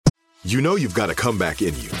You know you've got a comeback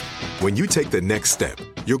in you. When you take the next step,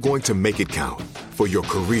 you're going to make it count for your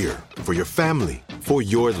career, for your family, for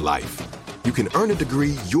your life. You can earn a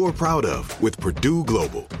degree you're proud of with Purdue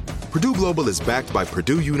Global. Purdue Global is backed by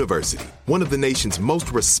Purdue University, one of the nation's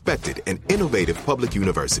most respected and innovative public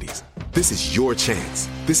universities. This is your chance.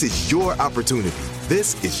 This is your opportunity.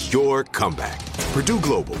 This is your comeback. Purdue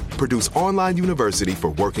Global, Purdue's online university for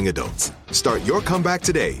working adults. Start your comeback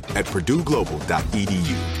today at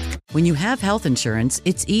purdueglobal.edu. When you have health insurance,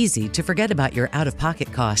 it's easy to forget about your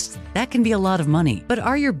out-of-pocket costs. That can be a lot of money. But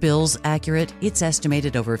are your bills accurate? It's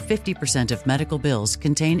estimated over 50% of medical bills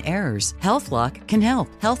contain errors. HealthLock can help.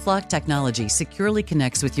 HealthLock technology securely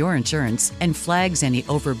connects with your insurance and flags any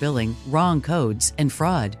overbilling, wrong codes, and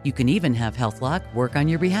fraud. You can even have HealthLock work on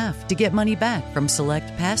your behalf to get money back from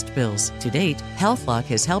select past bills. To date, HealthLock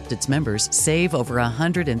has helped its members save over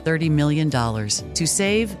 $130 million. To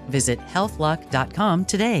save, visit healthlock.com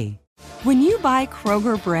today. When you buy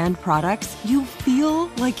Kroger brand products, you feel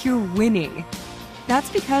like you're winning. That's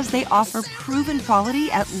because they offer proven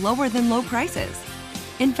quality at lower than low prices.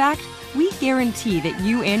 In fact, we guarantee that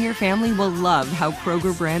you and your family will love how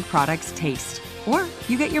Kroger brand products taste, or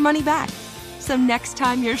you get your money back. So next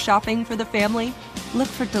time you're shopping for the family, look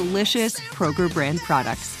for delicious Kroger brand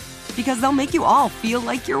products, because they'll make you all feel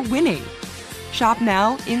like you're winning. Shop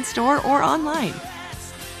now, in-store, or online.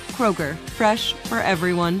 Kroger, fresh for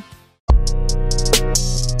everyone.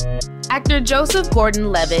 Actor Joseph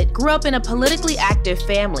Gordon-Levitt grew up in a politically active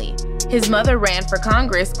family. His mother ran for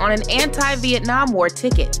Congress on an anti-Vietnam War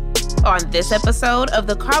ticket. On this episode of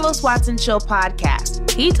the Carlos Watson Show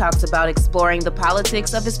podcast, he talks about exploring the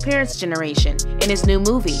politics of his parents' generation in his new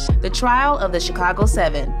movie, The Trial of the Chicago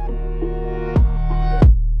 7.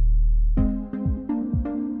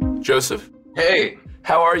 Joseph? Hey.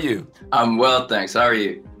 How are you? I'm well, thanks. How are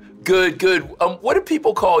you? Good. What do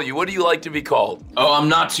people call you? What do you like to be called? Oh, I'm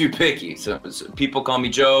not too picky. So people call me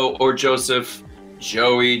Joe or Joseph,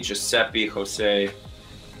 Joey, Giuseppe, Jose,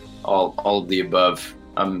 all of the above.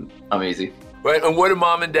 I'm easy. Right, and what do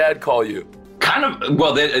mom and dad call you? Kind of,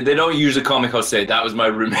 well, they don't usually call me Jose. That was my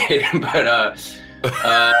roommate, but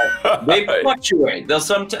they fluctuate. They'll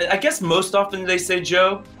sometimes, I guess most often they say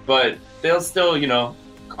Joe, but they'll still,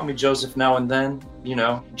 call me Joseph now and then.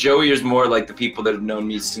 Joey is more like the people that have known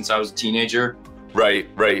me since I was a teenager. Right.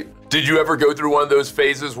 Did you ever go through one of those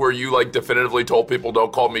phases where you definitively told people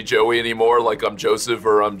don't call me Joey anymore, like I'm Joseph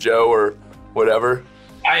or I'm Joe or whatever?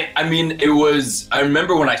 I mean, I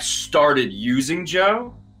remember when I started using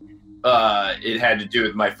Joe, it had to do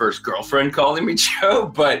with my first girlfriend calling me Joe,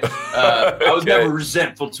 but I was never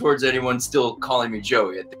resentful towards anyone still calling me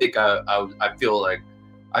Joey. I think I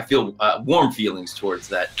feel warm feelings towards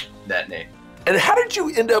that name. And how did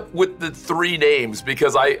you end up with the three names?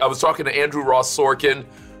 Because I was talking to Andrew Ross Sorkin,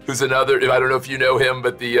 who's another, I don't know if you know him,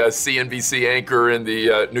 but the CNBC anchor and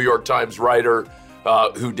the New York Times writer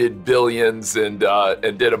who did Billions and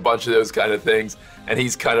did a bunch of those kind of things. And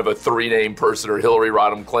he's kind of a three-name person, or Hillary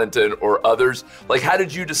Rodham Clinton or others. How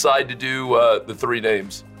did you decide to do the three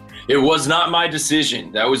names? It was not my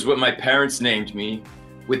decision. That was what my parents named me,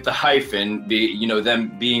 with the hyphen,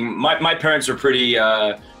 them being, my parents are pretty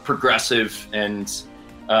progressive, and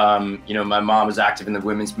my mom was active in the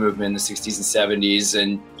women's movement in the 60s and 70s,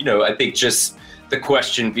 and I think just the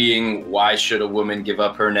question being, why should a woman give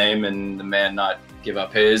up her name and the man not give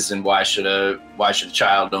up his, and why should a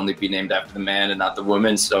child only be named after the man and not the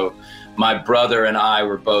woman? So my brother and I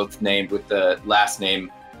were both named with the last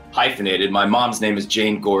name hyphenated. My mom's name is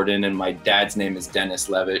Jane Gordon and my dad's name is Dennis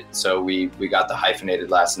Levitt, so we got the hyphenated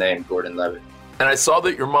last name, Gordon-Levitt. And I saw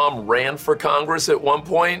that your mom ran for Congress at one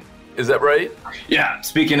point. Is that right? Yeah.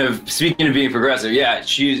 Speaking of being progressive, yeah,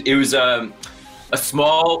 it was a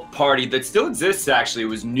small party that still exists. Actually, it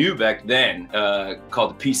was new back then, called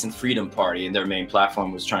the Peace and Freedom Party, and their main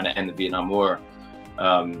platform was trying to end the Vietnam War,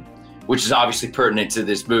 which is obviously pertinent to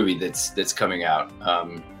this movie that's coming out,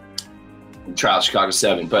 Trial of Chicago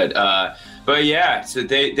 7. But yeah, so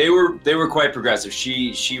they were quite progressive.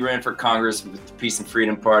 She ran for Congress with the Peace and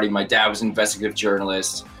Freedom Party. My dad was an investigative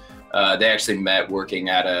journalist. They actually met working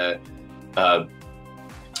at a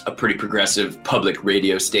pretty progressive public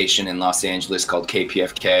radio station in Los Angeles called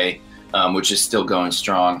KPFK, which is still going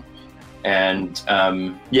strong. And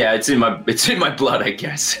yeah, it's in my blood, I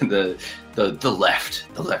guess. The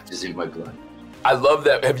left is in my blood. I love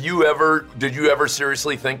that. Did you ever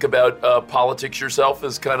seriously think about politics yourself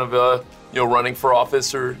as kind of running for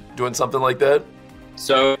office or doing something like that?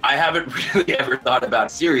 So I haven't really ever thought about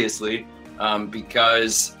it seriously,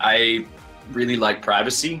 because I really like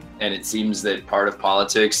privacy, and it seems that part of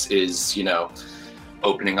politics is,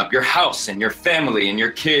 opening up your house and your family and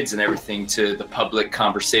your kids and everything to the public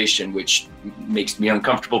conversation, which makes me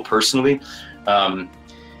uncomfortable personally,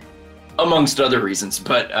 amongst other reasons.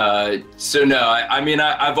 But so no,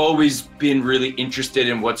 I've always been really interested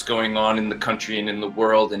in what's going on in the country and in the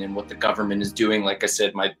world and in what the government is doing. Like I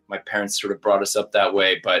said, my parents sort of brought us up that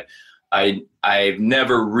way, but I've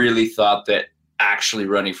never really thought that actually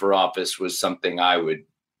running for office was something I would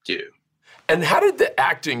do. And how did the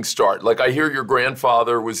acting start? Like, I hear your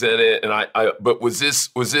grandfather was in it, and but was this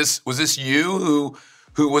you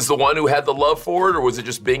who was the one who had the love for it, or was it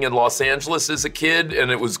just being in Los Angeles as a kid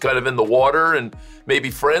and it was kind of in the water and maybe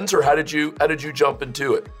friends, or how did you jump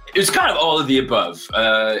into it? It was kind of all of the above.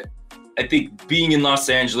 I think being in Los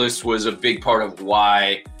Angeles was a big part of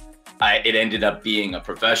why it ended up being a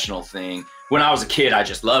professional thing. When I was a kid, I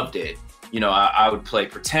just loved it. I would play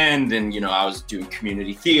pretend, and, I was doing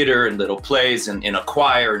community theater and little plays and in a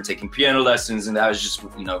choir and taking piano lessons. And that was just,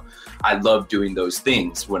 I loved doing those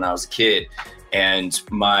things when I was a kid. And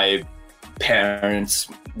my parents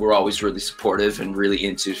were always really supportive and really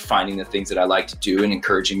into finding the things that I like to do and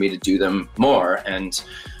encouraging me to do them more. And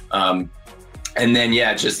then,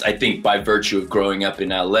 yeah, just, I think by virtue of growing up in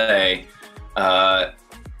LA,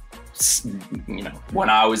 when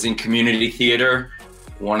I was in community theater,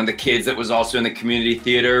 one of the kids that was also in the community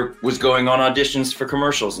theater was going on auditions for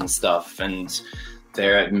commercials and stuff. And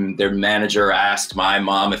their manager asked my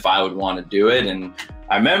mom if I would want to do it. And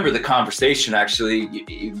I remember the conversation, actually,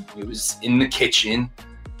 it was in the kitchen.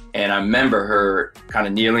 And I remember her kind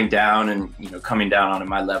of kneeling down and, coming down onto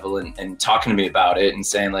my level and talking to me about it and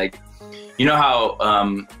saying, like,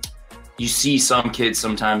 how you see some kids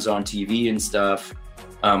sometimes on TV and stuff,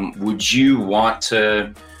 would you want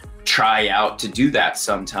to try out to do that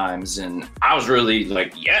sometimes? And I was really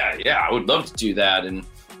like, yeah, I would love to do that.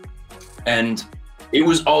 And it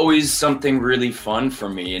was always something really fun for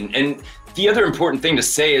me. And the other important thing to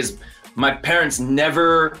say is my parents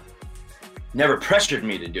never pressured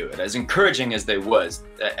me to do it. As encouraging as they were,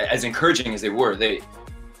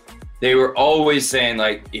 they were always saying,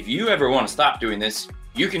 like, if you ever want to stop doing this,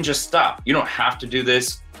 you can just stop. You don't have to do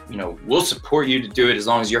this. We'll support you to do it as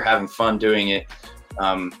long as you're having fun doing it.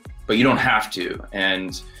 But you don't have to.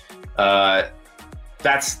 And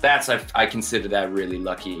that's I consider that really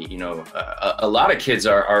lucky. A lot of kids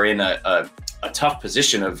are in a tough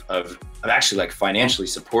position of actually, like, financially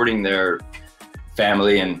supporting their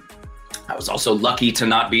family. And I was also lucky to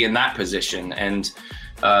not be in that position. And,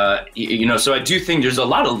 so I do think there's a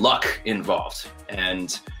lot of luck involved.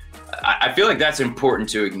 And I feel like that's important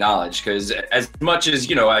to acknowledge, because as much as,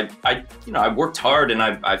 I worked hard, and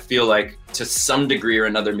I feel like to some degree or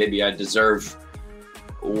another, maybe I deserve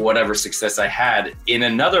whatever success I had. In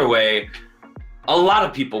another way, a lot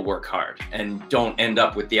of people work hard and don't end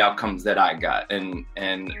up with the outcomes that I got. And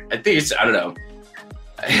I think it's, I don't know,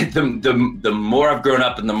 the more I've grown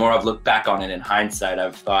up and the more I've looked back on it in hindsight,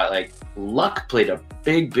 I've thought, like, luck played a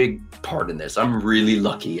big part in this. I'm really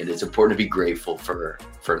lucky, and it's important to be grateful for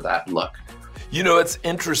that luck. It's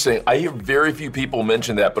interesting. I hear very few people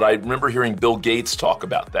mention that, but I remember hearing Bill Gates talk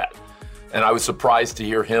about that. And I was surprised to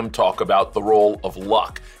hear him talk about the role of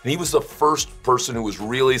luck. And he was the first person who was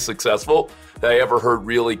really successful that I ever heard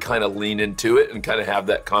really kind of lean into it and kind of have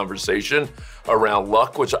that conversation around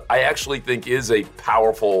luck, which I actually think is a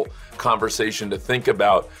powerful conversation to think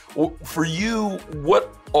about. For you,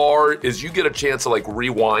 as you get a chance to, like,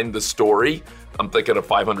 rewind the story, I'm thinking of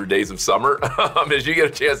 500 Days of Summer, as you get a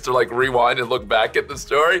chance to, like, rewind and look back at the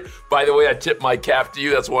story. By the way, I tip my cap to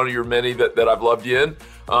you. That's one of your many that I've loved you in.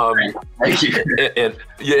 Thank you. And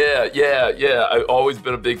yeah. I've always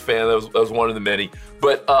been a big fan. That was one of the many.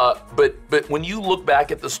 But when you look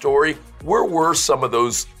back at the story, where were some of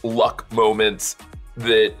those luck moments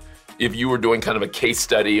that, if you were doing kind of a case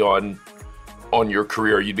study on your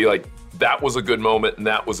career, you'd be like, that was a good moment and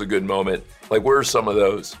that was a good moment? Like, where are some of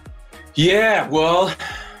those? Yeah, well,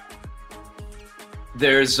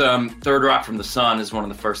 there's Third Rock from the Sun is one of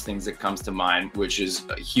the first things that comes to mind, which is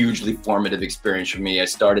a hugely formative experience for me. I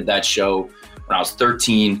started that show when I was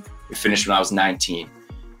 13. We finished when I was 19.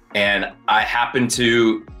 And I happened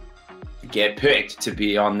to get picked to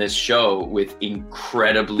be on this show with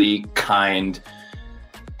incredibly kind,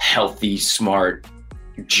 healthy, smart,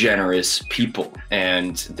 generous people.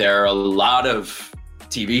 And there are a lot of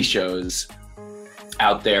TV shows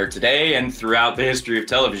out there today and throughout the history of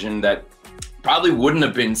television that probably wouldn't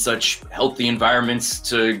have been such healthy environments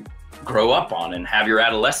to grow up on and have your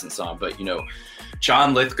adolescence on. But,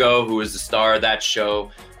 John Lithgow, who was the star of that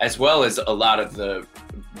show, as well as a lot of the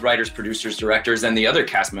writers, producers, directors, and the other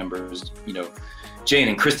cast members, Jane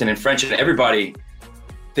and Kristen and French and everybody,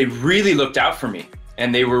 they really looked out for me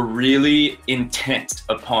and they were really intent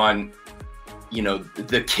upon, you know,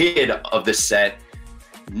 the kid of the set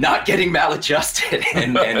not getting maladjusted,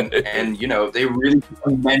 and you know, they really a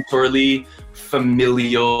mentorly,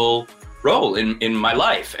 familial role in my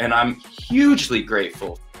life, and I'm hugely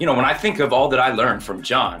grateful. You know, when I think of all that I learned from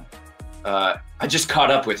John, I just caught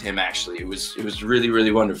up with him, actually. It was really,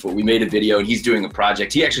 really wonderful. We made a video, and he's doing a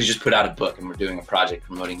project. He actually just put out a book, and we're doing a project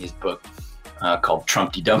promoting his book called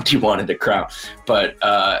Trumpty Dumpty Wanted a Crown. But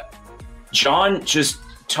John just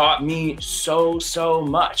taught me so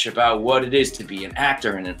much about what it is to be an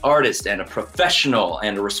actor and an artist and a professional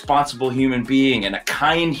and a responsible human being and a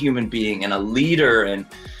kind human being and a leader. And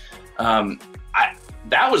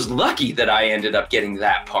that was lucky that I ended up getting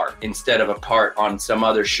that part instead of a part on some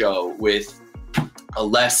other show with a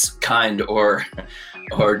less kind or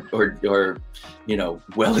you know,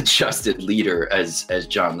 well-adjusted leader as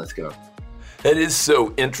John Lithgow. That is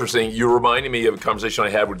so interesting. You're reminding me of a conversation I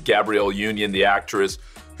had with Gabrielle Union, the actress,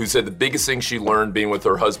 who said the biggest thing she learned being with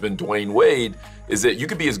her husband, Dwayne Wade, is that you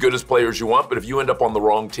could be as good as player as you want, but if you end up on the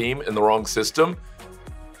wrong team in the wrong system,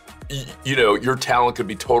 you know, your talent could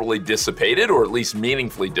be totally dissipated, or at least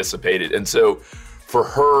meaningfully dissipated. And so for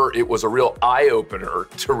her, it was a real eye-opener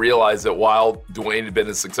to realize that while Dwayne had been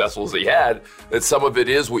as successful as he had, that some of it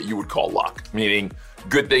is what you would call luck, meaning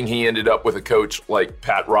good thing he ended up with a coach like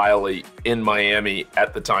Pat Riley in Miami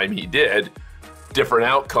at the time he did. Different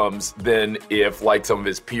outcomes than if, like some of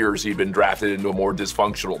his peers, he'd been drafted into a more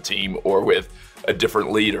dysfunctional team or with a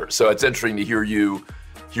different leader. So it's interesting to hear you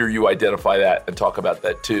identify that and talk about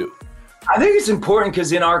that too. I think it's important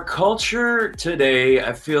because in our culture today,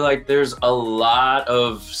 I feel like there's a lot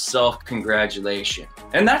of self-congratulation,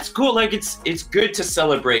 and that's cool. Like it's good to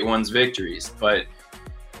celebrate one's victories, but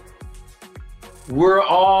we're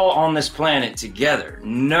all on this planet together.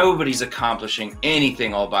 Nobody's accomplishing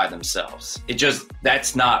anything all by themselves.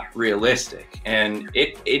 That's not realistic. And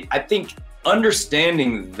I think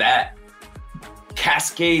understanding that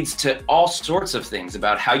cascades to all sorts of things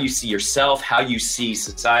about how you see yourself, how you see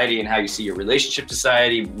society, and how you see your relationship to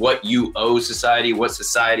society, what you owe society, what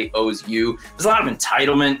society owes you. There's a lot of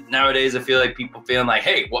entitlement nowadays. I feel like people feeling like,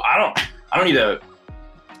 hey, well, I don't need to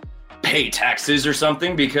pay taxes or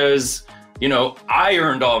something because, you know, I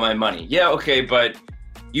earned all my money. Yeah, okay, but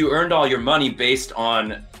you earned all your money based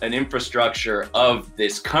on an infrastructure of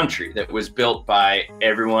this country that was built by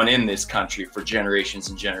everyone in this country for generations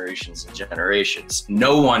and generations and generations.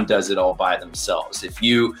 No one does it all by themselves. If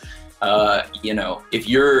you, if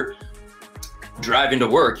you're driving to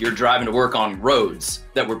work, you're driving to work on roads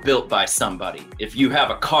that were built by somebody. If you have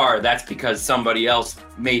a car, that's because somebody else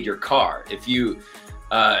made your car. If you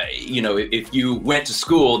if you went to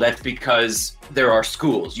school, that's because there are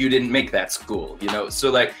schools. You didn't make that school, you know?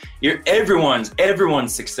 So like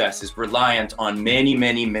everyone's success is reliant on many,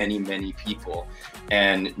 many, many, many people,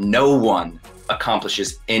 and no one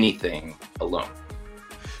accomplishes anything alone.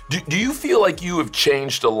 Do you feel like you have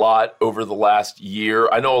changed a lot over the last year?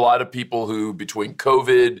 I know a lot of people who, between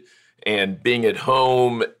COVID and being at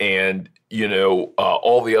home and,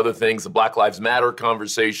 all the other things, the Black Lives Matter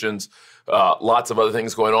conversations, lots of other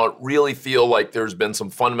things going on, really feel like there's been some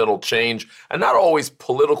fundamental change, and not always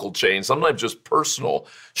political change, sometimes just personal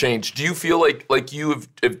change. Do you feel like you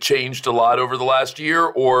have changed a lot over the last year,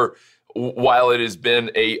 or while it has been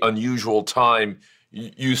a unusual time,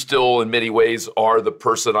 you still in many ways are the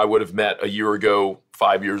person I would have met a year ago,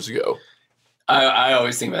 5 years ago? I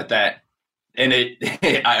always think about that. And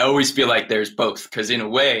I always feel like there's both, because in a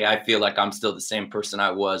way I feel like I'm still the same person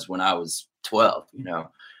I was when I was 12,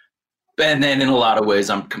 And then in a lot of ways,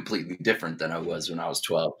 I'm completely different than I was when I was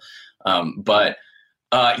 12.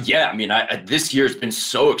 This year's been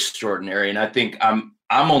so extraordinary, and I think I'm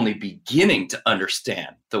only beginning to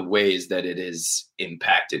understand the ways that it has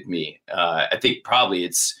impacted me. I think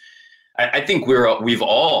probably I think we've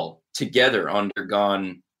all together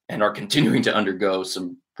undergone and are continuing to undergo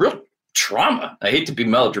some real trauma. I hate to be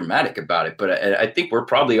melodramatic about it, but I think we're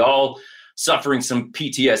probably all suffering some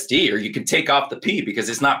PTSD, or you can take off the P because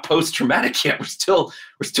it's not post-traumatic yet. We're still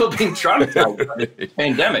being traumatized by the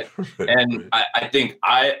pandemic. And I think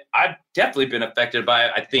I've definitely been affected by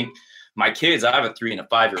it. I think my kids, I have a 3 and a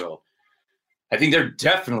 5-year-old. I think they're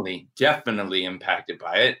definitely impacted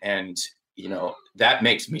by it. And, that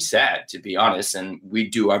makes me sad, to be honest. And we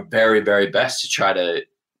do our very, very best to try to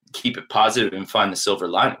keep it positive and find the silver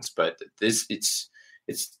linings. But it's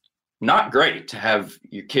not great to have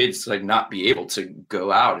your kids not be able to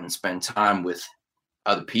go out and spend time with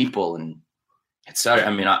other people. And etc.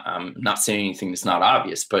 I'm not saying anything that's not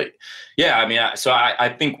obvious, but yeah, so I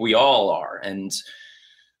think we all are. And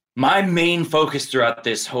my main focus throughout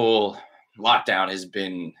this whole lockdown has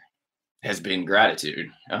been gratitude.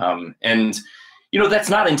 And that's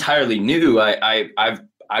not entirely new.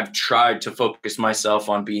 I've tried to focus myself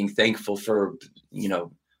on being thankful for,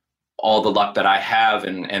 all the luck that I have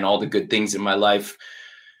and all the good things in my life.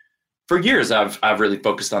 For years, I've really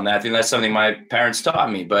focused on that. I think that's something my parents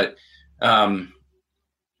taught me, but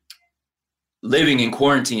living in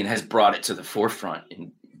quarantine has brought it to the forefront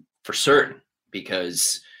for certain,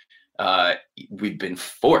 because we've been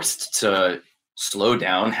forced to slow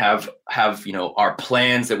down, have our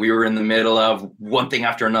plans that we were in the middle of, one thing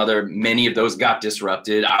after another. Many of those got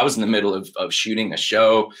disrupted. I was in the middle of shooting a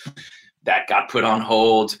show that got put on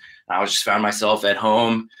hold. I just found myself at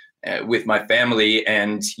home with my family,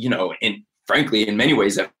 and frankly, in many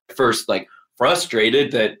ways, at first,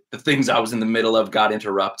 frustrated that the things I was in the middle of got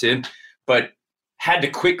interrupted, but had to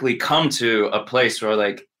quickly come to a place where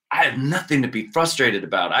I have nothing to be frustrated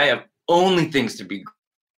about. I have only things to be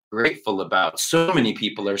grateful about. So many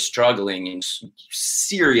people are struggling in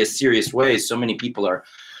serious ways. So many people their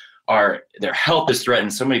health is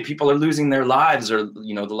threatened. So many people are losing their lives, or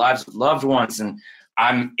the lives of loved ones. And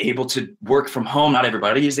I'm able to work from home. Not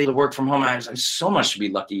everybody is able to work from home. I have so much to be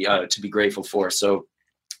lucky, to be grateful for. So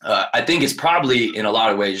I think it's probably in a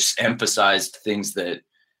lot of ways just emphasized things that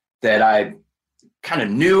I kind of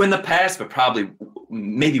knew in the past, but probably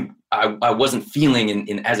maybe I wasn't feeling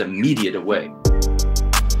in as immediate a way.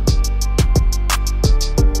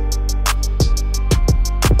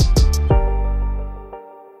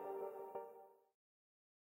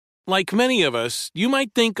 Like many of us, you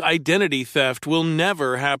might think identity theft will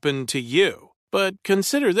never happen to you. But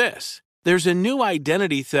consider this. There's a new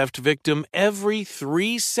identity theft victim every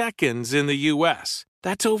 3 seconds in the U.S.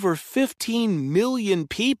 That's over 15 million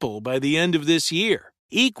people by the end of this year,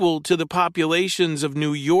 equal to the populations of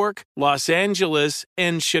New York, Los Angeles,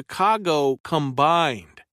 and Chicago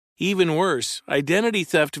combined. Even worse, identity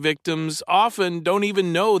theft victims often don't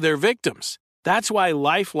even know they're victims. That's why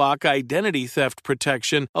LifeLock Identity Theft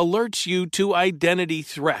Protection alerts you to identity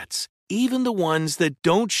threats, even the ones that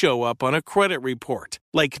don't show up on a credit report,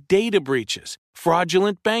 like data breaches,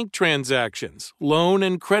 fraudulent bank transactions, loan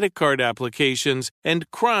and credit card applications,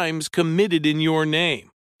 and crimes committed in your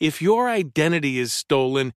name. If your identity is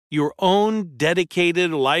stolen, your own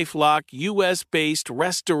dedicated LifeLock US-based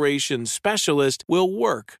restoration specialist will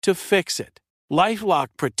work to fix it. LifeLock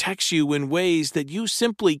protects you in ways that you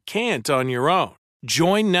simply can't on your own.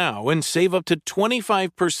 Join now and save up to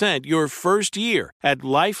 25% your first year at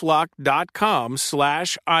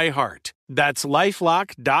LifeLock.com/iHeart. That's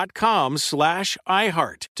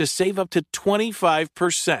LifeLock.com/iHeart to save up to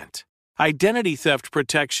 25%. Identity theft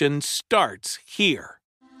protection starts here.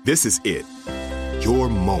 This is it. Your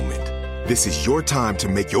moment. This is your time to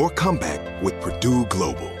make your comeback with Purdue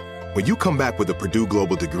Global. When you come back with a Purdue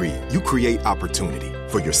Global degree, you create opportunity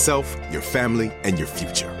for yourself, your family, and your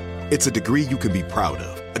future. It's a degree you can be proud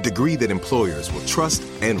of, a degree that employers will trust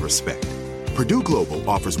and respect. Purdue Global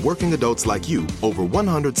offers working adults like you over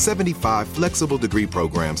 175 flexible degree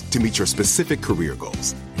programs to meet your specific career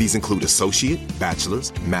goals. These include associate,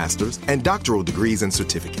 bachelor's, master's, and doctoral degrees and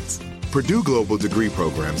certificates. Purdue Global degree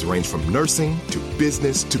programs range from nursing to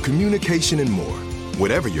business to communication and more.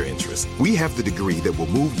 Whatever your interest, we have the degree that will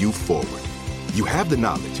move you forward. You have the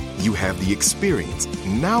knowledge, you have the experience.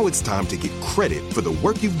 Now it's time to get credit for the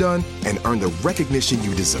work you've done and earn the recognition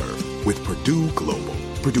you deserve with Purdue Global,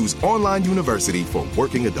 Purdue's online university for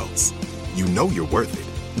working adults. You know you're worth it.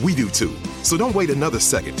 We do too. So don't wait another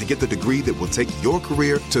second to get the degree that will take your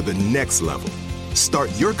career to the next level. Start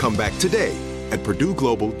your comeback today at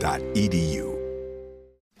purdueglobal.edu.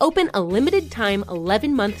 Open a limited-time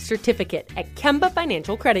 11-month certificate at Kemba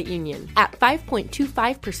Financial Credit Union. At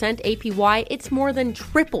 5.25% APY, it's more than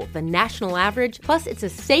triple the national average, plus it's a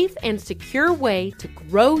safe and secure way to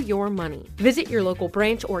grow your money. Visit your local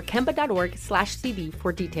branch or kemba.org/cb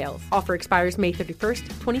for details. Offer expires May 31st,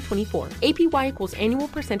 2024. APY equals annual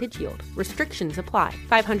percentage yield. Restrictions apply.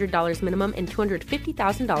 $500 minimum and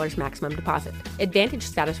 $250,000 maximum deposit. Advantage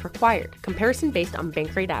status required. Comparison based on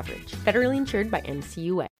bank rate average. Federally insured by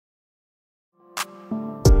NCUA.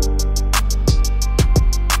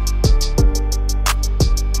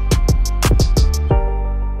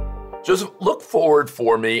 Just look forward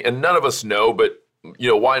for me, and none of us know, but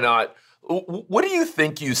why not? What do you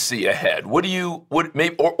think you see ahead? What do you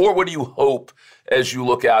hope as you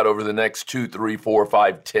look out over the next 2, 3, 4,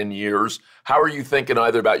 5, 10 years? How are you thinking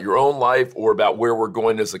either about your own life or about where we're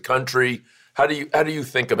going as a country? How do you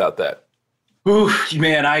think about that? Ooh,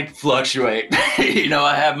 man, I fluctuate.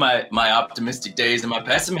 I have my optimistic days and my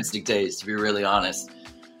pessimistic days, to be really honest.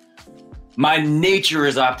 My nature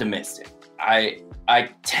is optimistic. I I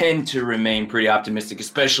tend to remain pretty optimistic,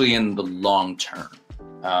 especially in the long term.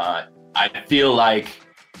 I feel like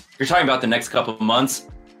if you're talking about the next couple of months,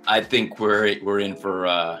 I think we're in for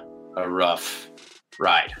a rough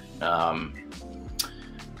ride.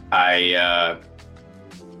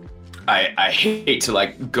 I hate to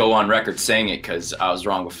like go on record saying it because I was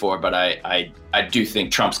wrong before, but I do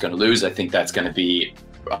think Trump's going to lose. I think that's going to be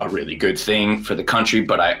a really good thing for the country,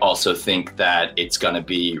 but I also think that it's going to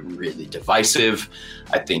be really divisive.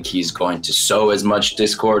 I think he's going to sow as much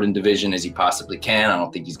discord and division as he possibly can. I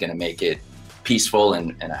don't think he's going to make it peaceful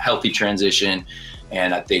and a healthy transition.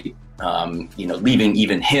 And I think, leaving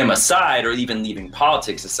even him aside, or even leaving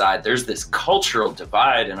politics aside, there's this cultural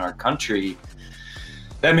divide in our country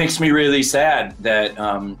that makes me really sad that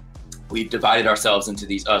we've divided ourselves into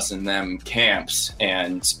these us and them camps.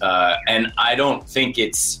 And I don't think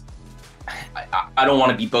I don't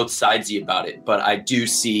want to be both sidesy about it, but I do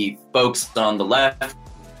see folks on the left,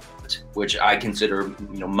 which I consider,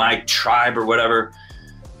 my tribe or whatever.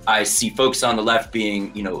 I see folks on the left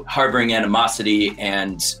being, harboring animosity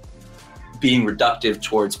and being reductive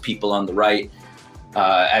towards people on the right,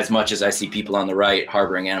 as much as I see people on the right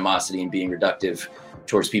harboring animosity and being reductive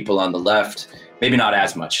towards people on the left. Maybe not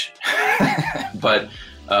as much, but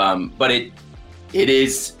it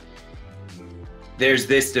is. There's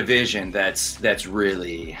this division that's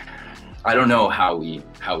really, I don't know how we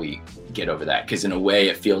get over that, because in a way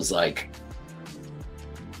it feels like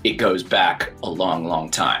it goes back a long, long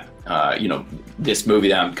time. This movie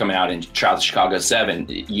that I'm coming out in, Trial of Chicago 7,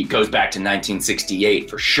 it goes back to 1968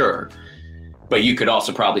 for sure. But you could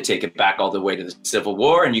also probably take it back all the way to the Civil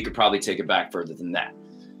War, and you could probably take it back further than that.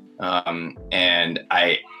 And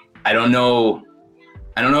I don't know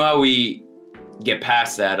how we get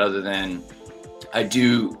past that, other than I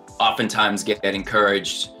do oftentimes get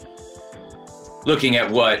encouraged looking at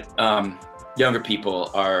what younger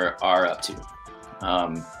people are up to.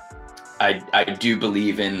 I do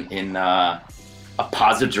believe in a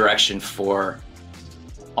positive direction for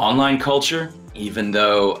online culture, even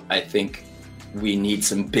though I think we need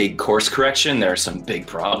some big course correction. There are some big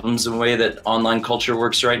problems in the way that online culture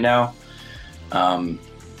works right now.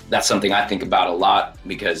 That's something I think about a lot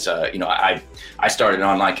because, I started an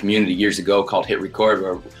online community years ago called Hit Record,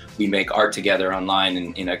 where we make art together online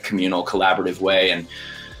in a communal, collaborative way. And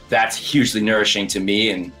that's hugely nourishing to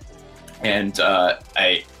me. And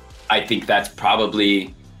I think that's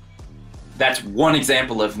one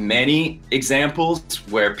example of many examples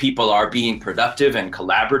where people are being productive and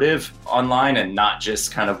collaborative online, and not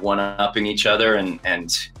just kind of one-upping each other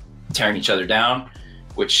and tearing each other down,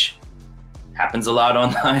 which happens a lot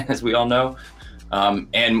online, as we all know.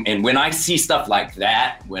 And when I see stuff like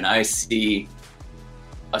that, when I see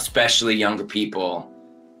especially younger people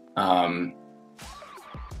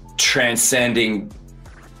transcending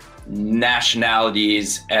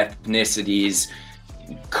nationalities, ethnicities,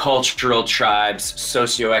 cultural tribes,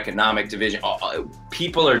 socioeconomic division,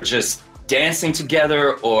 people are just dancing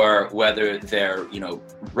together, or whether they're,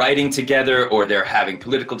 writing together or they're having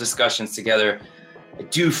political discussions together. I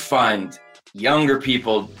do find younger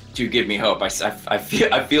people do give me hope. I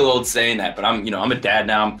feel old saying that, but I'm a dad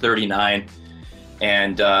now. I'm 39,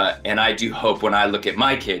 and I do hope when I look at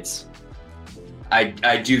my kids.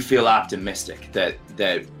 I do feel optimistic that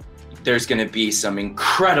there's going to be some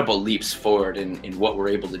incredible leaps forward in what we're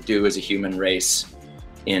able to do as a human race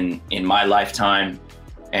in my lifetime,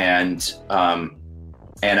 and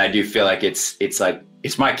I do feel like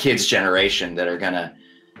it's my kids' generation that are going to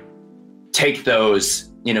take those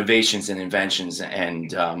innovations and inventions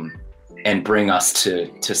and bring us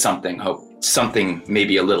to something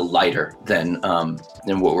maybe a little lighter than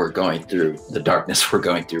what we're going through, the darkness we're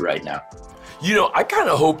going through right now. I kind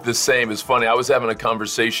of hope the same. It's funny. I was having a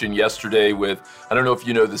conversation yesterday with, I don't know if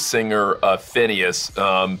you know the singer Phineas,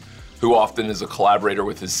 who often is a collaborator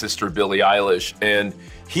with his sister Billie Eilish, and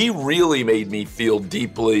he really made me feel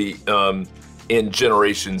deeply in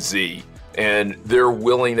Generation Z and their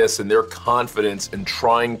willingness and their confidence in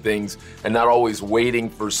trying things and not always waiting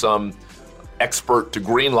for some expert to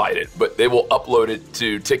greenlight it, but they will upload it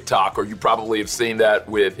to TikTok, or you probably have seen that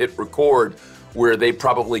with Hit Record, where they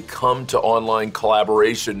probably come to online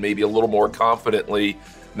collaboration maybe a little more confidently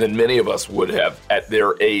than many of us would have at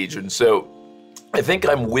their age. And so I think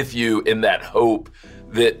I'm with you in that hope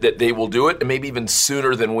that they will do it, and maybe even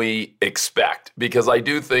sooner than we expect, because I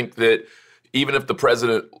do think that even if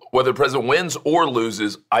whether the president wins or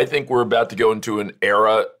loses, I think we're about to go into an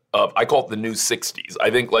era of, I call it the new 60s. I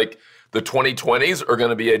think like the 2020s are going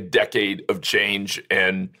to be a decade of change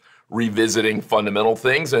and revisiting fundamental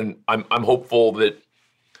things. And I'm hopeful that,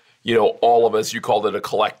 all of us, you called it a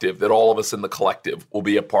collective, that all of us in the collective will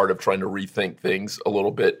be a part of trying to rethink things a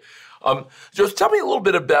little bit. Just tell me a little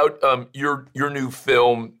bit about your new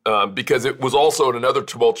film, because it was also in another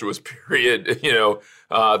tumultuous period,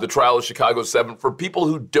 the trial of Chicago 7. For people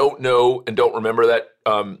who don't know and don't remember that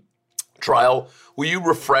trial, will you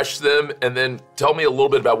refresh them and then tell me a little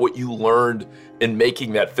bit about what you learned in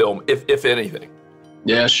making that film, if anything?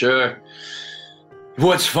 Yeah, sure.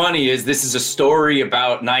 What's funny is this is a story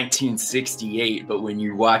about 1968, but when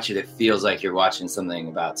you watch it, it feels like you're watching something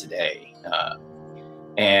about today.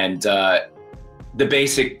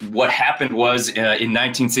 What happened was in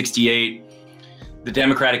 1968, the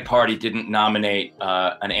Democratic Party didn't nominate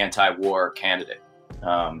an anti-war candidate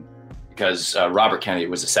because Robert Kennedy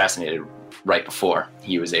was assassinated right before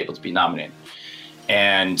he was able to be nominated.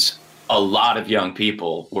 And a lot of young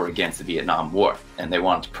people were against the Vietnam War, and they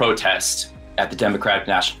wanted to protest at the Democratic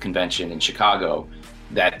National Convention in Chicago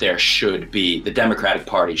that the Democratic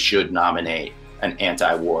Party should nominate an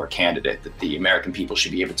anti-war candidate, that the American people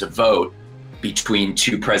should be able to vote between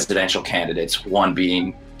two presidential candidates, one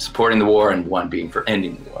being supporting the war and one being for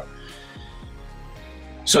ending the war.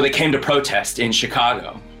 So they came to protest in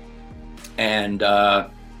Chicago, and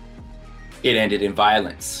it ended in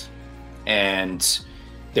violence. And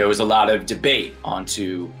there was a lot of debate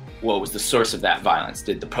onto what was the source of that violence.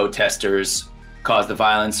 Did the protesters cause the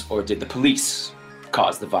violence, or did the police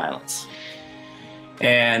cause the violence?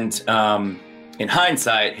 And in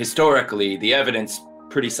hindsight, historically, the evidence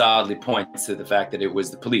pretty solidly points to the fact that it was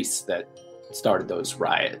the police that started those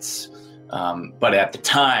riots. But at the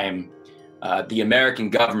time, the American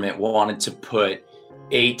government wanted to put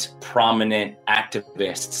 8 prominent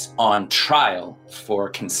activists on trial for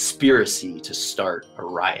conspiracy to start a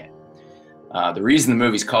riot. The reason the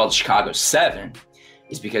movie's called Chicago 7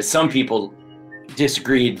 is because some people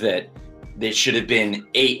disagreed that there should have been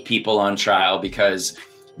 8 people on trial, because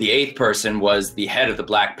the 8th person was the head of the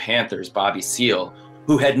Black Panthers, Bobby Seale,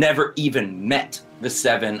 who had never even met the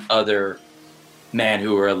 7 other men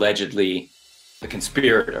who were allegedly the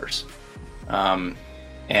conspirators.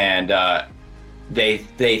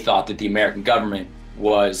 They thought that the American government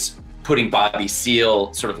was putting Bobby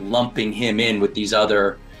Seale, sort of lumping him in with these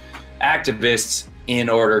other activists in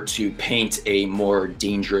order to paint a more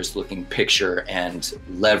dangerous looking picture and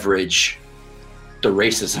leverage the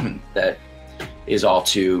racism that is all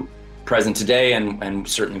too present today and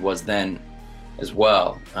certainly was then as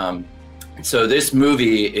well. So this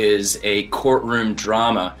movie is a courtroom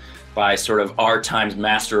drama by sort of our time's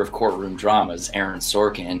master of courtroom dramas, Aaron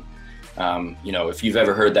Sorkin. If you've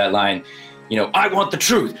ever heard that line, I want the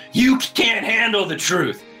truth, you can't handle the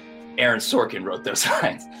truth. Aaron Sorkin wrote those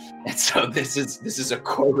lines. And so this is a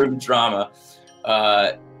courtroom drama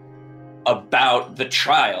about the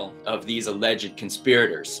trial of these alleged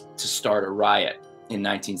conspirators to start a riot in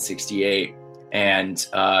 1968, and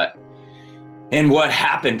what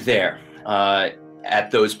happened there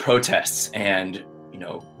at those protests. And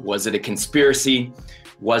was it a conspiracy?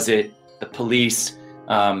 Was it the police?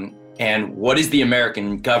 And what is the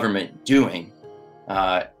American government doing,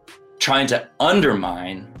 trying to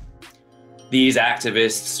undermine these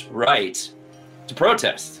activists' right to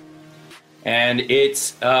protest? And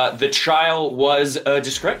the trial was a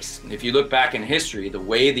disgrace. If you look back in history, the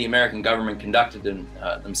way the American government conducted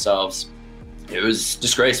themselves, it was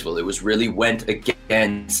disgraceful. It really went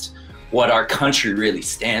against what our country really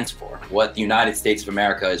stands for, what the United States of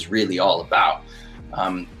America is really all about.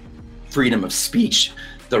 Freedom of speech,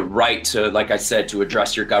 the right to, like I said, to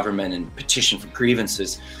address your government and petition for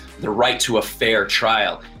grievances, the right to a fair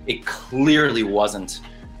trial. It clearly wasn't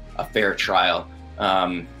a fair trial.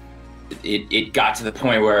 It got to the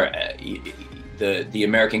point where the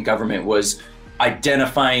American government was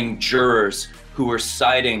identifying jurors who were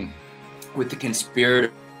siding with the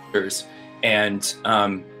conspirators and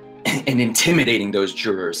intimidating those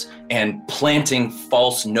jurors and planting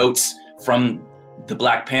false notes from the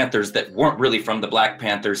Black Panthers that weren't really from the Black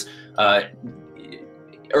Panthers,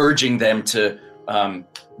 urging them to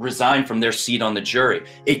resign from their seat on the jury.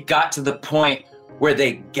 It got to the point where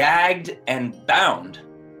they gagged and bound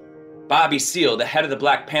Bobby Seale, the head of the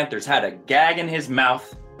Black Panthers, had a gag in his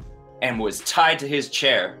mouth and was tied to his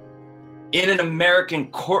chair in an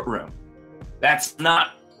American courtroom. That's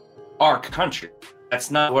not our country.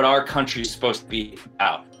 That's not what our country is supposed to be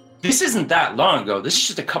about. This isn't that long ago. This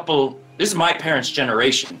is my parents'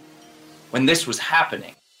 generation when this was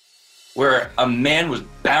happening, where a man was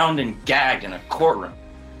bound and gagged in a courtroom.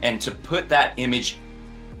 And to put that image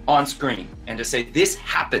on screen and to say, this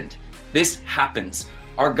happened, this happens.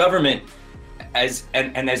 Our government, as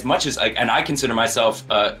much as I consider myself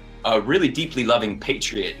a really deeply loving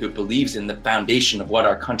patriot who believes in the foundation of what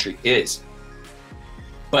our country is.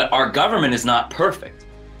 But our government is not perfect.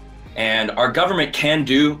 And our government can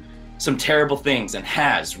do some terrible things and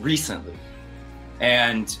has recently.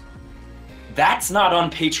 And that's not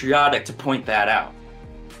unpatriotic to point that out.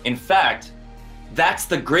 In fact, that's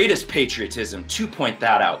the greatest patriotism, to point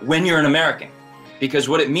that out when you're an American. Because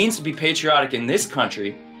what it means to be patriotic in this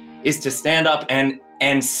country is to stand up and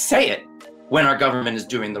say it when our government is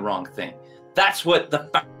doing the wrong thing. That's what the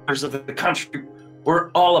founders of the country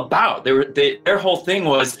were all about. Their whole thing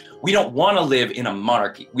was, we don't want to live in a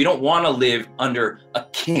monarchy. We don't want to live under a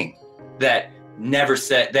king that never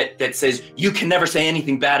said that says you can never say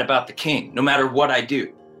anything bad about the king, no matter what I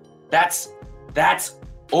do. That's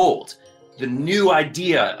old. The new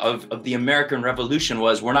idea of the American Revolution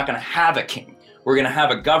was, we're not going to have a king. We're going to have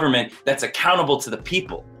a government that's accountable to the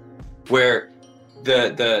people, where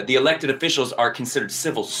the elected officials are considered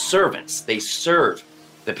civil servants. They serve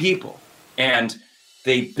the people. And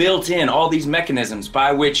they built in all these mechanisms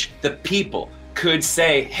by which the people could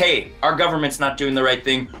say, hey, our government's not doing the right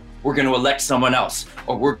thing. We're going to elect someone else,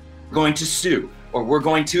 or we're going to sue, or we're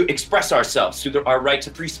going to express ourselves through our right to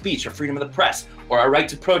free speech or freedom of the press, or our right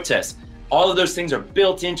to protest. All of those things are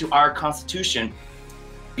built into our Constitution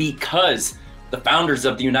because the founders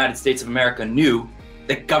of the United States of America knew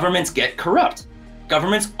that governments get corrupt.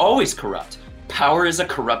 Governments always corrupt. Power is a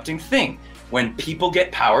corrupting thing. When people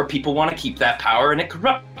get power, people want to keep that power, and it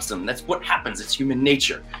corrupts them. That's what happens. It's human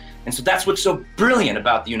nature. And so that's what's so brilliant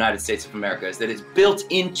about the United States of America, is that it's built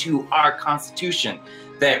into our Constitution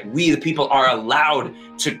that we, the people, are allowed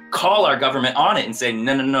to call our government on it and say,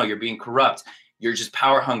 no, you're being corrupt. You're just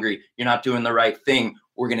power hungry. You're not doing the right thing.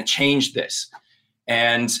 We're going to change this.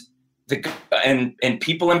 And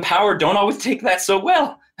people in power don't always take that so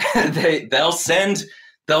well. They'll send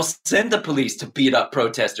the police to beat up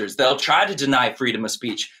protesters. They'll try to deny freedom of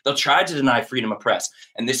speech. They'll try to deny freedom of press.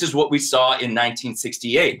 And this is what we saw in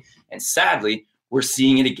 1968. And sadly, we're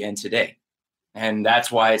seeing it again today. And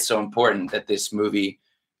that's why it's so important that this movie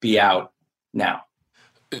be out now.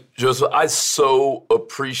 Joseph, I so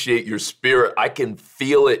appreciate your spirit. I can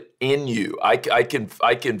feel it in you. I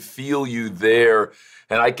can feel you there,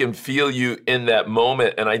 and I can feel you in that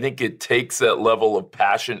moment. And I think it takes that level of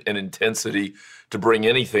passion and intensity to bring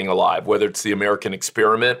anything alive, whether it's the American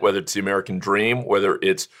experiment, whether it's the American dream, whether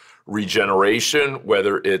it's regeneration,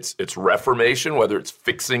 whether it's reformation, whether it's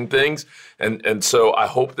fixing things. And so I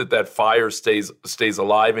hope that fire stays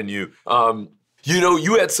alive in you.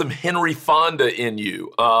 You had some Henry Fonda in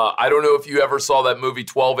you. I don't know if you ever saw that movie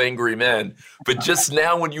 12 Angry Men, but just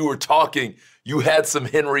now when you were talking, you had some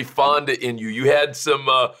Henry Fonda in you. You had some,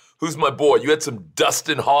 who's my boy? You had some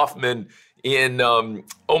Dustin Hoffman in,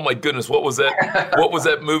 oh my goodness, what was that? What was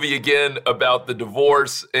that movie again about the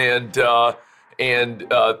divorce and the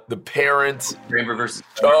parents? Kramer versus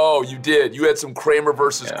Kramer. Oh, you did. You had some Kramer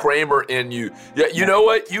versus Kramer in you. Yeah, you know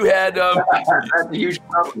what? You had. That's a huge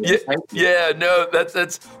problem. Yeah. No,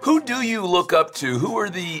 that's. Who do you look up to? Who are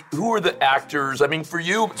the actors? I mean, for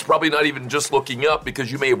you, it's probably not even just looking up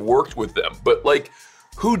because you may have worked with them, but like,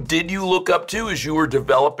 who did you look up to as you were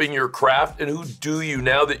developing your craft, and who do you,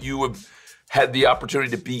 now that you have had the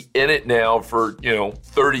opportunity to be in it now for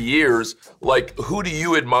 30 years, like, who do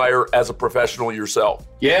you admire as a professional yourself?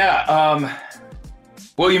 Yeah,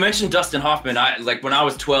 well, you mentioned Dustin Hoffman. When I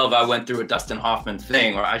was 12, I went through a Dustin Hoffman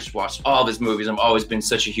thing, or I just watched all of his movies. I've always been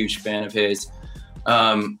such a huge fan of his.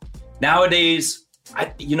 Nowadays,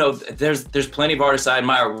 there's plenty of artists I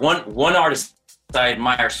admire. One artist I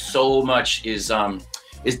admire so much is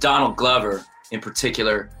Donald Glover in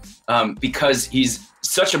particular, because he's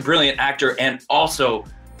such a brilliant actor, and also,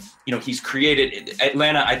 he's created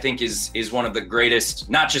Atlanta. I think is one of the greatest,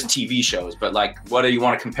 not just TV shows, but like whether you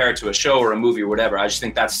want to compare it to a show or a movie or whatever. I just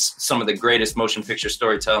think that's some of the greatest motion picture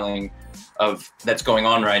storytelling that's going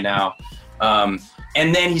on right now.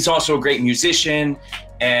 And then he's also a great musician,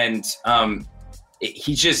 and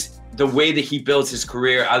he just, the way that he builds his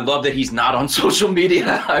career. I love that he's not on social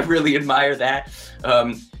media. I really admire that.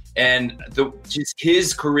 And just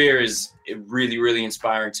his career is really, really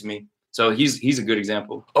inspiring to me. So he's a good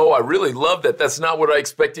example. Oh, I really love that. That's not what I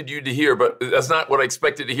expected to hear, but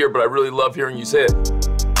I really love hearing you say it.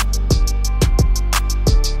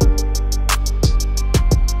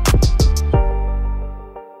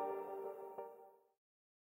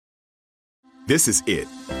 This is it.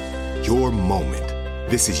 Your moment.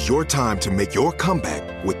 This is your time to make your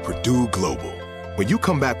comeback with Purdue Global. When you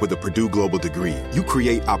come back with a Purdue Global degree, you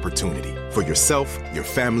create opportunity for yourself, your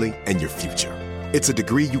family, and your future. It's a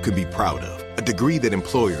degree you can be proud of, a degree that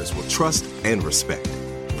employers will trust and respect.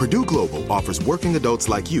 Purdue Global offers working adults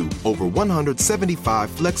like you over 175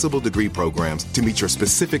 flexible degree programs to meet your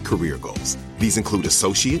specific career goals. These include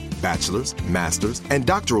associate, bachelor's, master's, and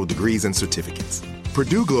doctoral degrees and certificates.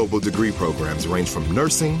 Purdue Global degree programs range from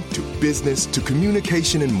nursing to business to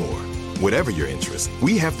communication and more. Whatever your interest,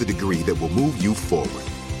 we have the degree that will move you forward.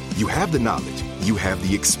 You have the knowledge, you have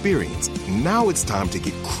the experience. Now it's time to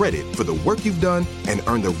get credit for the work you've done and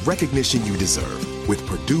earn the recognition you deserve with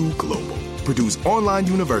Purdue Global, Purdue's online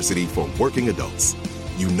university for working adults.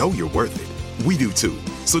 You know you're worth it. We do too.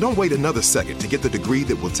 So don't wait another second to get the degree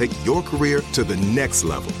that will take your career to the next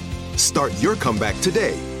level. Start your comeback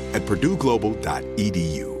today at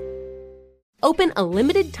purdueglobal.edu. Open a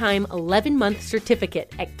limited-time 11-month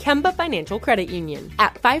certificate at Kemba Financial Credit Union.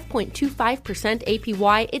 At 5.25%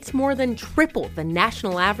 APY, it's more than triple the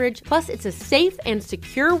national average, plus it's a safe and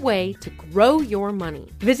secure way to grow your money.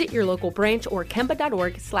 Visit your local branch or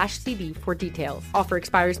kemba.org/cb for details. Offer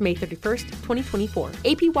expires May 31st, 2024.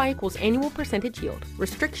 APY equals annual percentage yield.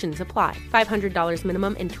 Restrictions apply. $500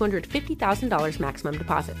 minimum and $250,000 maximum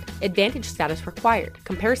deposit. Advantage status required.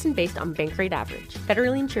 Comparison based on bank rate average.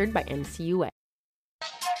 Federally insured by NCUA.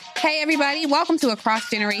 Hey, everybody. Welcome to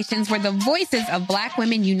Across Generations, where the voices of Black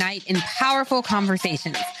women unite in powerful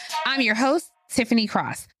conversations. I'm your host, Tiffany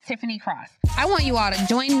Cross. I want you all to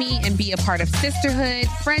join me and be a part of sisterhood,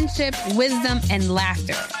 friendship, wisdom, and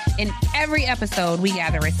laughter. In every episode, we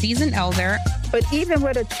gather a seasoned elder. But even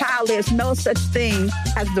with a child, there's no such thing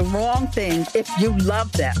as the wrong thing if you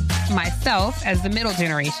love them. Myself as the middle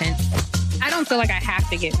generation. I don't feel like I have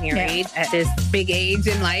to get married at this big age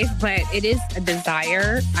in life, but it is a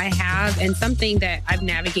desire I have and something that I've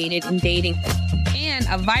navigated in dating. And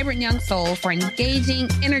a vibrant young soul for engaging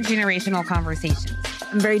intergenerational conversations.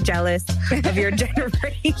 I'm very jealous of your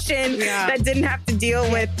generation that didn't have to deal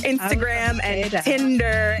with Instagram and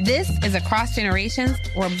Tinder. This is Across Generations,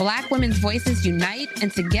 where Black women's voices unite,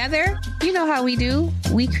 and together, you know how we do,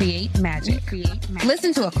 we create magic.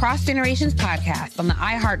 Listen to Across Generations podcast on the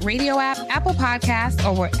iHeartRadio app, Apple Podcasts,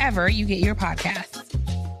 or wherever you get your podcasts.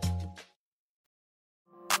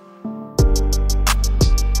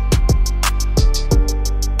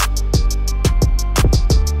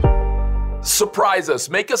 Surprise us,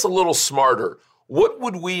 make us a little smarter. What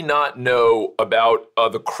would we not know about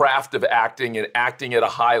the craft of acting and acting at a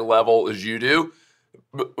high level as you do?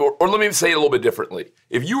 Or let me say it a little bit differently.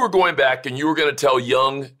 If you were going back and you were going to tell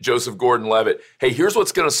young Joseph Gordon-Levitt, hey, here's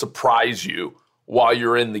what's going to surprise you while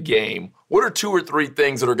you're in the game, what are 2 or 3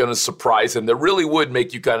 things that are going to surprise him that really would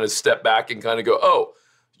make you kind of step back and kind of go, oh,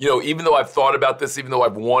 you know, even though I've thought about this, even though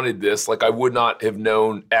I've wanted this, like I would not have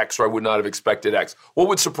known X or I would not have expected X. What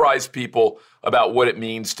would surprise people about what it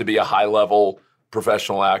means to be a high-level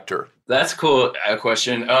professional actor? That's a cool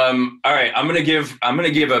question. All right, I'm gonna give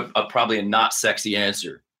a probably a not sexy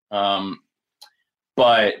answer.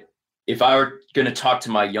 But if I were gonna talk to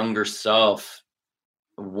my younger self,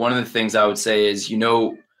 one of the things I would say is, you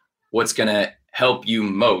know, what's gonna help you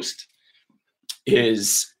most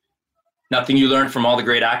is nothing you learned from all the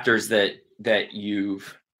great actors that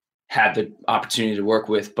you've had the opportunity to work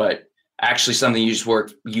with, but actually something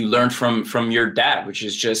you learned from your dad, which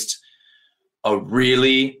is just a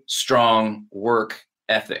really strong work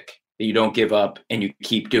ethic that you don't give up and you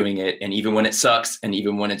keep doing it. And even when it sucks, and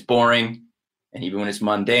even when it's boring, and even when it's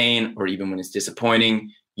mundane, or even when it's disappointing,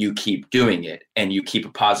 you keep doing it, and you keep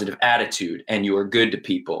a positive attitude, and you are good to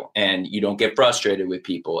people, and you don't get frustrated with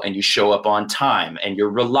people, and you show up on time, and you're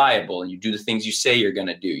reliable, and you do the things you say you're going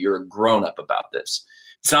to do. You're a grown up about this.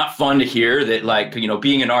 It's not fun to hear that, like, you know,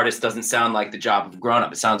 being an artist doesn't sound like the job of a grown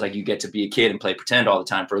up. It sounds like you get to be a kid and play pretend all the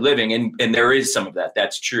time for a living. And there is some of that.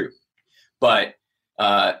 That's true. But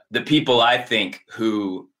the people I think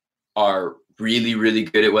who are really, really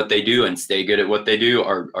good at what they do and stay good at what they do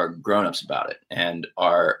are grown-ups about it, and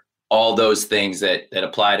are all those things that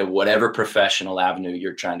apply to whatever professional avenue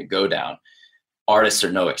you're trying to go down. Artists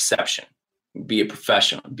are no exception. Be a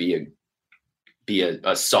professional, be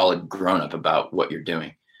a solid grown-up about what you're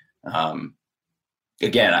doing.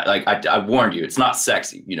 Again, I warned you, it's not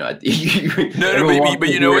sexy, you know. But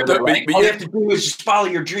you know what? All you have to do is just follow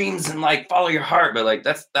your dreams and like follow your heart. But like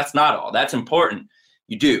that's not all. That's important.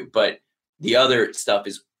 You do, but the other stuff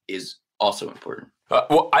is also important.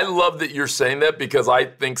 Well, I love that you're saying that, because I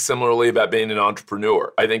think similarly about being an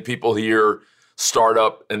entrepreneur. I think people hear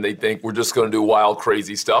startup and they think we're just going to do wild,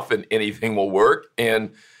 crazy stuff and anything will work.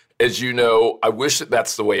 And as you know, I wish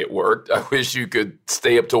that's the way it worked. I wish you could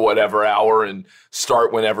stay up to whatever hour and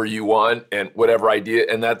start whenever you want and whatever idea.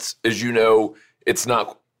 And that's, as you know, it's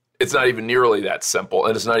not even nearly that simple,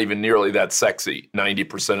 and it's not even nearly that sexy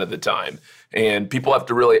 90% of the time. And people have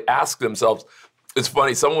to really ask themselves, It's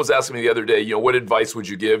funny. Someone was asking me the other day, what advice would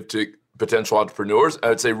you give to potential entrepreneurs? I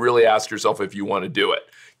would say really ask yourself if you want to do it.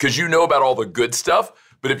 Because you know about all the good stuff,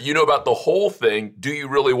 but if you know about the whole thing, do you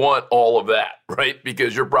really want all of that, right?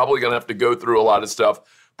 Because you're probably going to have to go through a lot of stuff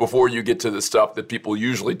before you get to the stuff that people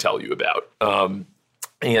usually tell you about.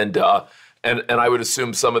 And I would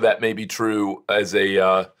assume some of that may be true as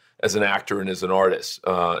an actor and as an artist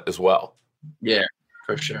as well. Yeah,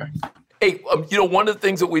 for sure. Hey, one of the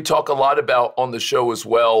things that we talk a lot about on the show as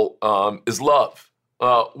well is love.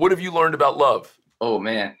 What have you learned about love? Oh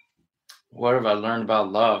man, what have I learned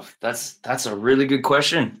about love? That's a really good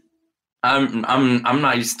question. I'm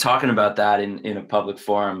not used to talking about that in a public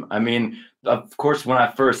forum. I mean, of course, when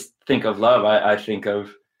I first think of love, I think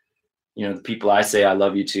of the people I say I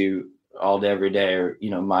love you to all day, every day, or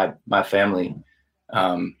my family.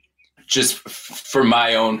 Just for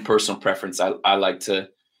my own personal preference, I like to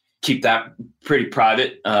keep that pretty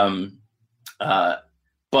private. But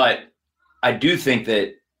I do think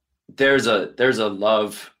that there's a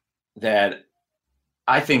love that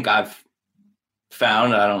I think I've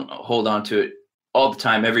found. I don't hold on to it all the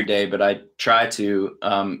time, every day, but I try to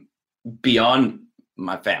beyond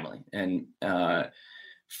my family and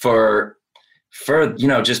for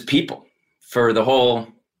just people, for the whole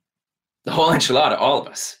enchilada, all of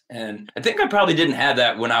us. And I think I probably didn't have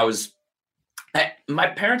that when my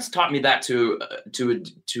parents taught me that to a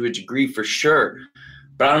degree, for sure.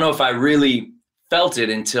 But I don't know if I really felt it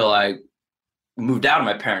until I moved out of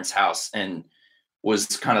my parents' house and was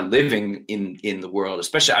kind of living in the world.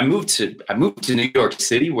 Especially I moved to New York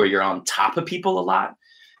City, where you're on top of people a lot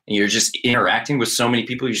and you're just interacting with so many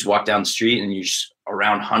people. You just walk down the street and you're just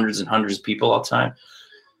around hundreds and hundreds of people all the time.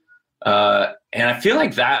 And I feel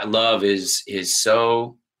like that love is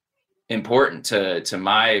so important to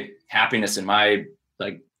my happiness and my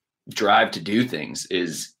drive to do things.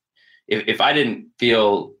 Is if I didn't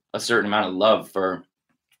feel a certain amount of love for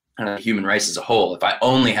the human race as a whole, if I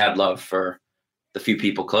only had love for the few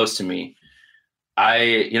people close to me,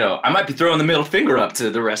 I might be throwing the middle finger up to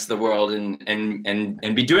the rest of the world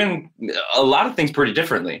and be doing a lot of things pretty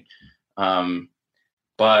differently.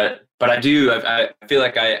 But I feel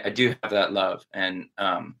like I do have that love. And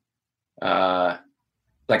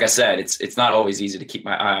like I said, it's not always easy to keep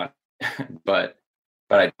my eye on, but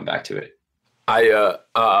I come back to it.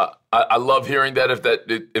 I love hearing that. If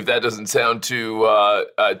that doesn't sound too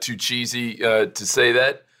cheesy to say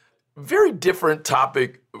that. Very different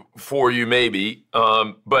topic for you, maybe.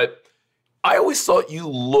 But I always thought you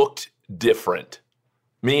looked different,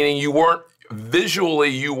 meaning you weren't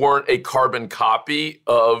a carbon copy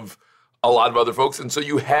of a lot of other folks. And so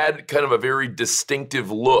you had kind of a very distinctive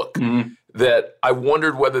look that I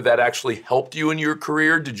wondered whether that actually helped you in your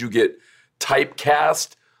career. Did you get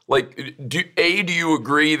typecast? Do you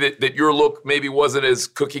agree that your look maybe wasn't as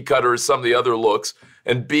cookie cutter as some of the other looks?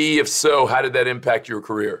 And B, if so, how did that impact your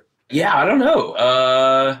career? Yeah, I don't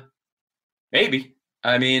know. Maybe.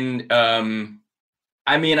 I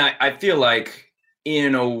feel like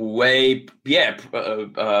in a way, yeah,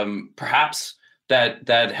 perhaps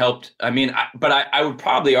that helped. But I would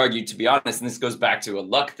probably argue, to be honest, and this goes back to a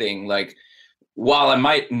luck thing, while I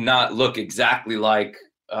might not look exactly like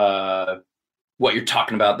what you're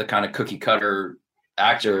talking about, the kind of cookie cutter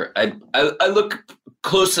actor, I look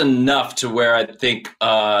close enough to where I think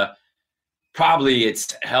probably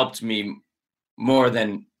it's helped me more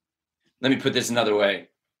than, let me put this another way.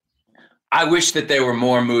 I wish that there were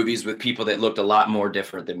more movies with people that looked a lot more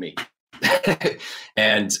different than me.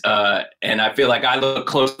 And I feel like I look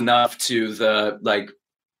close enough to the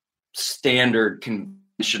standard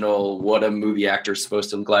conventional what a movie actor is supposed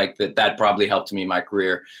to look like that probably helped me in my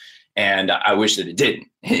career. And I wish that it didn't,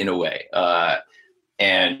 in a way. I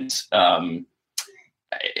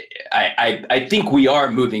think we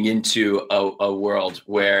are moving into a world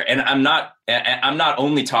where, and I'm not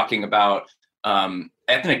only talking about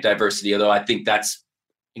ethnic diversity, although I think that's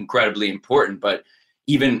incredibly important, but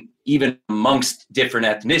even amongst different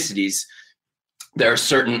ethnicities, there are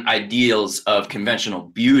certain ideals of conventional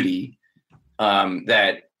beauty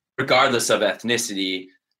that, regardless of ethnicity,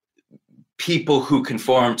 people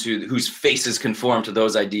whose faces conform to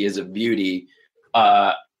those ideas of beauty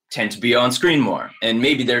tend to be on screen more. And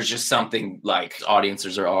maybe there's just something like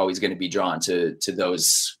audiences are always going to be drawn to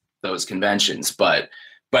those conventions. But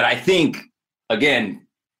I think, again,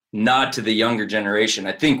 not to the younger generation,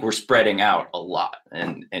 I think we're spreading out a lot.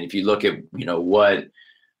 And if you look at,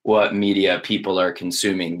 what media people are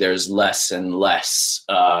consuming, there's less and less,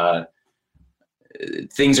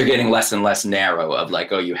 things are getting less and less narrow of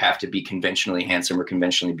you have to be conventionally handsome or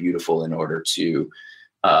conventionally beautiful in order to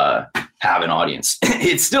have an audience.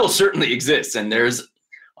 It still certainly exists, and there's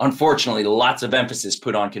unfortunately lots of emphasis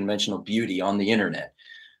put on conventional beauty on the internet.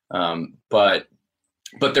 But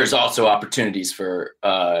there's also opportunities for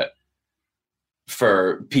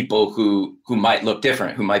people who might look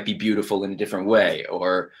different, who might be beautiful in a different way,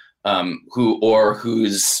 or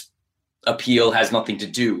whose appeal has nothing to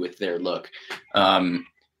do with their look.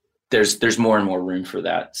 There's more and more room for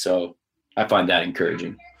that. So I find that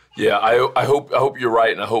encouraging. Yeah, I hope you're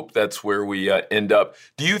right, and I hope that's where we end up.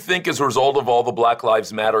 Do you think, as a result of all the Black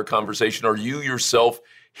Lives Matter conversation, are you yourself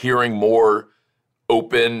hearing more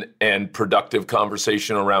open and productive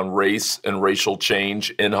conversation around race and racial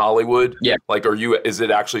change in Hollywood? Yeah. Like, is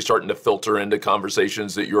it actually starting to filter into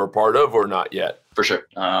conversations that you're a part of, or not yet? For sure.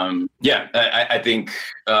 I think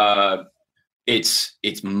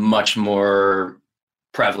it's much more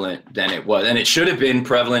prevalent than it was, and it should have been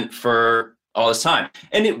prevalent for all this time.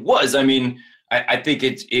 And it was. I mean, I think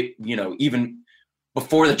it even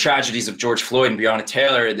before the tragedies of George Floyd and Breonna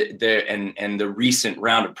Taylor, and the recent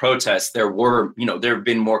round of protests, there have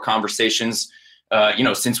been more conversations,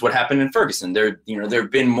 since what happened in Ferguson. There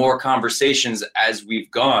have been more conversations as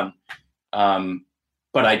we've gone.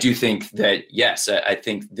 But I do think that, yes, I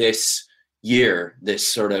think this year,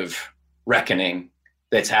 this sort of reckoning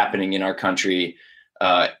that's happening in our country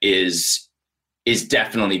is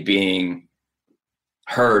definitely being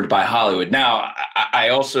heard by Hollywood. Now, I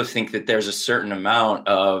also think that there's a certain amount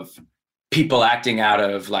of people acting out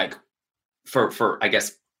of, like, for I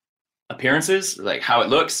guess, appearances, like how it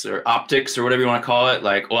looks or optics or whatever you want to call it.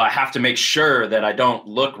 Like, well, I have to make sure that I don't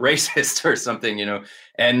look racist or something,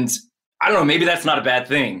 and I don't know, maybe that's not a bad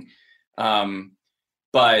thing.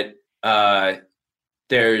 But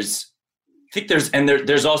there's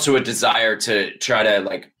also a desire to try to,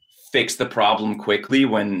 like, fix the problem quickly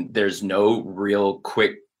when there's no real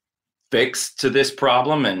quick fix to this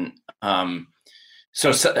problem. And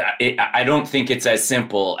so I don't think it's as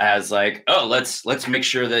simple as, like, oh, let's make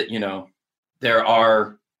sure that, there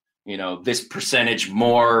are, this percentage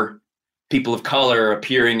more people of color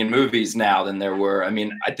appearing in movies now than there were. I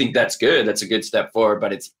mean, I think that's good. That's a good step forward,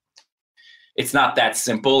 but it's not that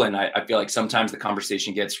simple. And I feel like sometimes the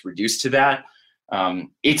conversation gets reduced to that.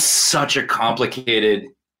 It's such a complicated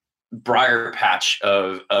briar patch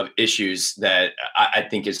of issues that I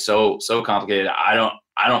think is so complicated. I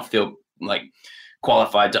don't feel like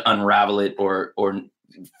qualified to unravel it or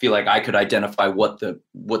feel like I could identify what the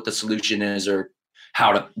solution is or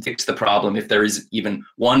how to fix the problem, if there is even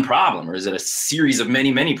one problem, or is it a series of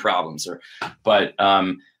many problems? But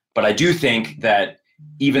I do think that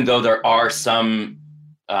even though there are some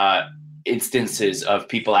instances of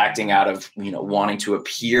people acting out of wanting to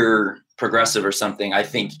appear progressive or something, I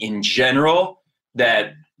think in general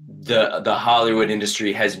that the Hollywood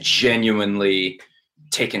industry has genuinely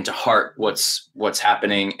taken to heart what's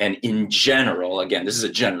happening. And in general, again, this is a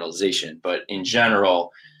generalization, but in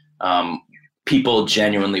general, people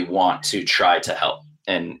genuinely want to try to help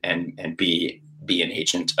and be an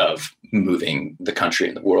agent of moving the country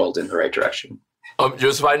and the world in the right direction.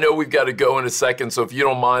 Joseph, I know we've got to go in a second, so if you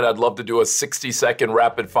don't mind, I'd love to do a 60-second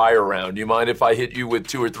rapid fire round. Do you mind if I hit you with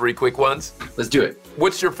 2 or 3 quick ones? Let's do it.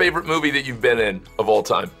 What's your favorite movie that you've been in of all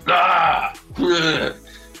time?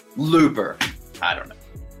 Looper. I don't know.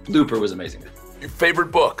 Looper was amazing. Your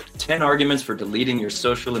favorite book? 10 Arguments for Deleting Your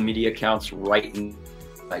Social and Media Accounts Right Now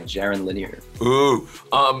by Jaron Lanier. Ooh.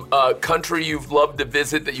 Country you've loved to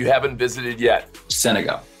visit that you haven't visited yet?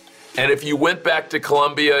 Senegal. And if you went back to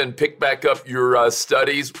Columbia and picked back up your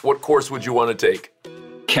studies, what course would you want to take?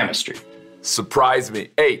 Chemistry. Surprise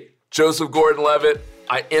me. Hey, Joseph Gordon-Levitt,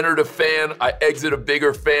 I entered a fan, I exit a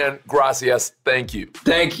bigger fan. Gracias. Thank you.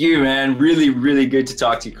 Thank you, man. Really, really good to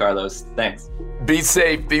talk to you, Carlos. Thanks. Be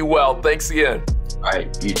safe. Be well. Thanks again. All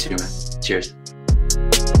right. You too, man. Cheers.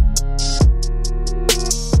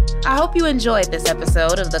 I hope you enjoyed this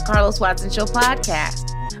episode of the Carlos Watson Show podcast.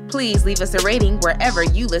 Please leave us a rating wherever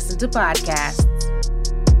you listen to podcasts.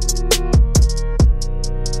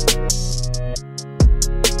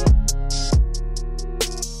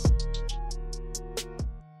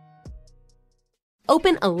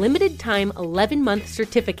 Open a limited-time 11-month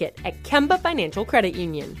certificate at Kemba Financial Credit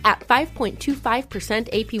Union. At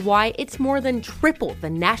 5.25% APY, it's more than triple the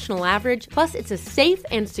national average, plus it's a safe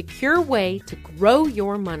and secure way to grow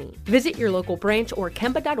your money. Visit your local branch or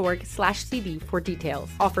kemba.org/cb for details.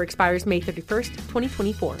 Offer expires May 31st,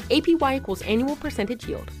 2024. APY equals annual percentage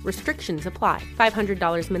yield. Restrictions apply.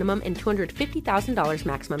 $500 minimum and $250,000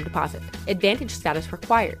 maximum deposit. Advantage status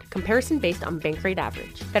required. Comparison based on bank rate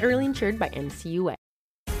average. Federally insured by NCUA.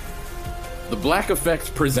 The Black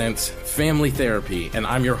Effect presents Family Therapy, and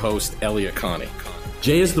I'm your host, Elliot Connie.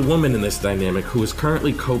 Jay is the woman in this dynamic who is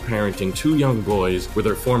currently co-parenting 2 young boys with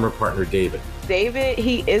her former partner, David. David,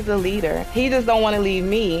 he is a leader. He just don't want to leave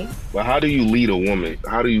me. But how do you lead a woman?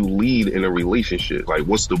 How do you lead in a relationship? Like,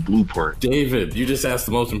 what's the blueprint? David, you just asked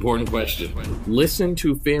the most important question. Listen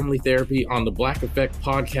to Family Therapy on the Black Effect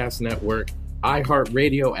Podcast Network,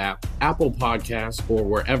 iHeartRadio app, Apple Podcasts, or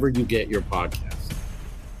wherever you get your podcasts.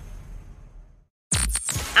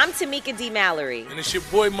 I'm Tamika D. Mallory. And it's your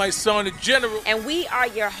boy, my son, the General. And we are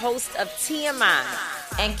your hosts of TMI.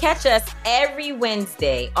 And catch us every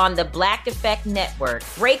Wednesday on the Black Effect Network,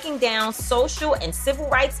 breaking down social and civil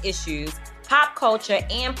rights issues, pop culture,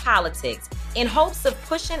 and politics in hopes of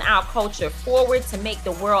pushing our culture forward to make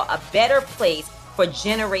the world a better place for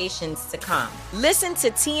generations to come. Listen to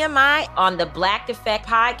TMI on the Black Effect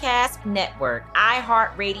Podcast Network,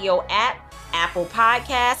 iHeartRadio app, Apple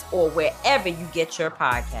Podcasts, or wherever you get your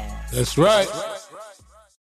podcasts. That's right.